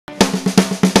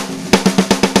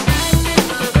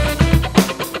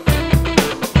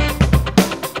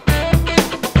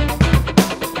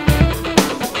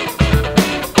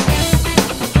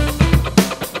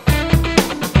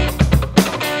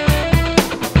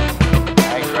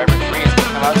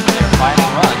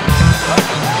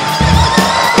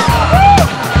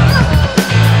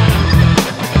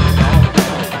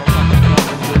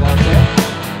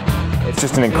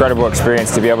an incredible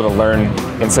experience to be able to learn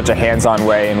in such a hands-on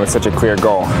way and with such a clear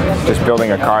goal. Just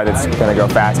building a car that's going to go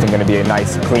fast and going to be a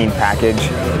nice, clean package.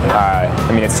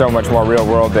 I mean, it's so much more real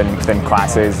world than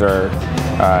classes or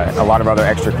a lot of other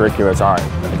extracurriculars are.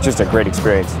 It's just a great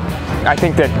experience. I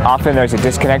think that often there's a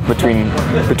disconnect between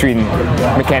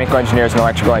mechanical engineers and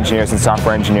electrical engineers and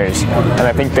software engineers. And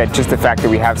I think that just the fact that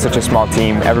we have such a small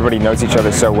team, everybody knows each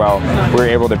other so well, we're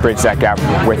able to bridge that gap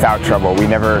without trouble. We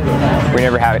never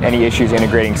had any issues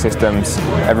integrating systems.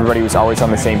 Everybody was always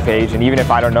on the same page. And even if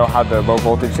I don't know how the low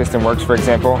voltage system works, for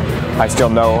example, I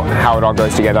still know how it all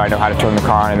goes together. I know how to turn the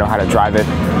car, I know how to drive it.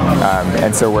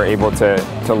 And so we're able to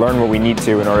learn what we need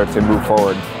to in order to move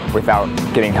forward without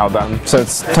getting held up. So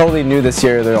it's totally new this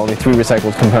year. There are only 3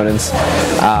 recycled components,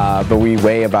 but we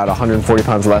weigh about 140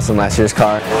 pounds less than last year's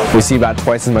car. We see about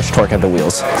twice as much torque at the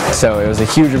wheels. So it was a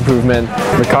huge improvement.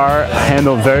 The car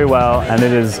handled very well and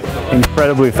it is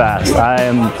incredibly fast. I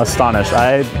am astonished.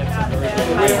 I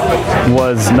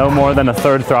was no more than a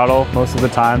third throttle most of the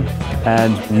time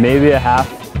and maybe a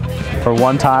half for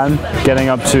one time, getting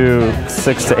up to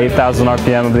 6,000 to 8,000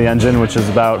 RPM of the engine, which is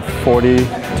about 40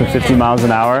 to 50 miles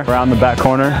an hour around the back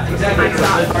corner.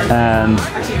 And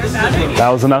that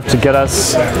was enough to get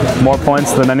us more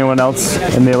points than anyone else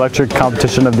in the electric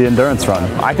competition of the endurance run.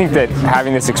 I think that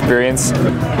having this experience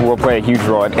will play a huge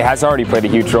role. It has already played a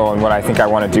huge role in what I think I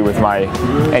want to do with my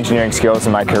engineering skills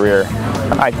and my career.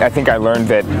 I think I learned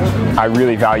that I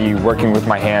really value working with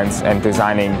my hands and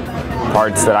designing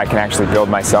parts that I can actually build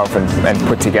myself and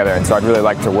put together. And so I'd really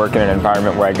like to work in an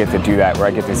environment where I get to do that, where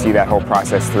I get to see that whole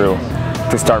process through,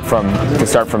 to start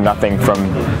from nothing, from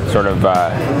sort of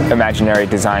imaginary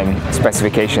design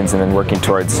specifications and then working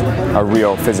towards a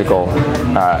real physical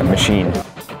machine.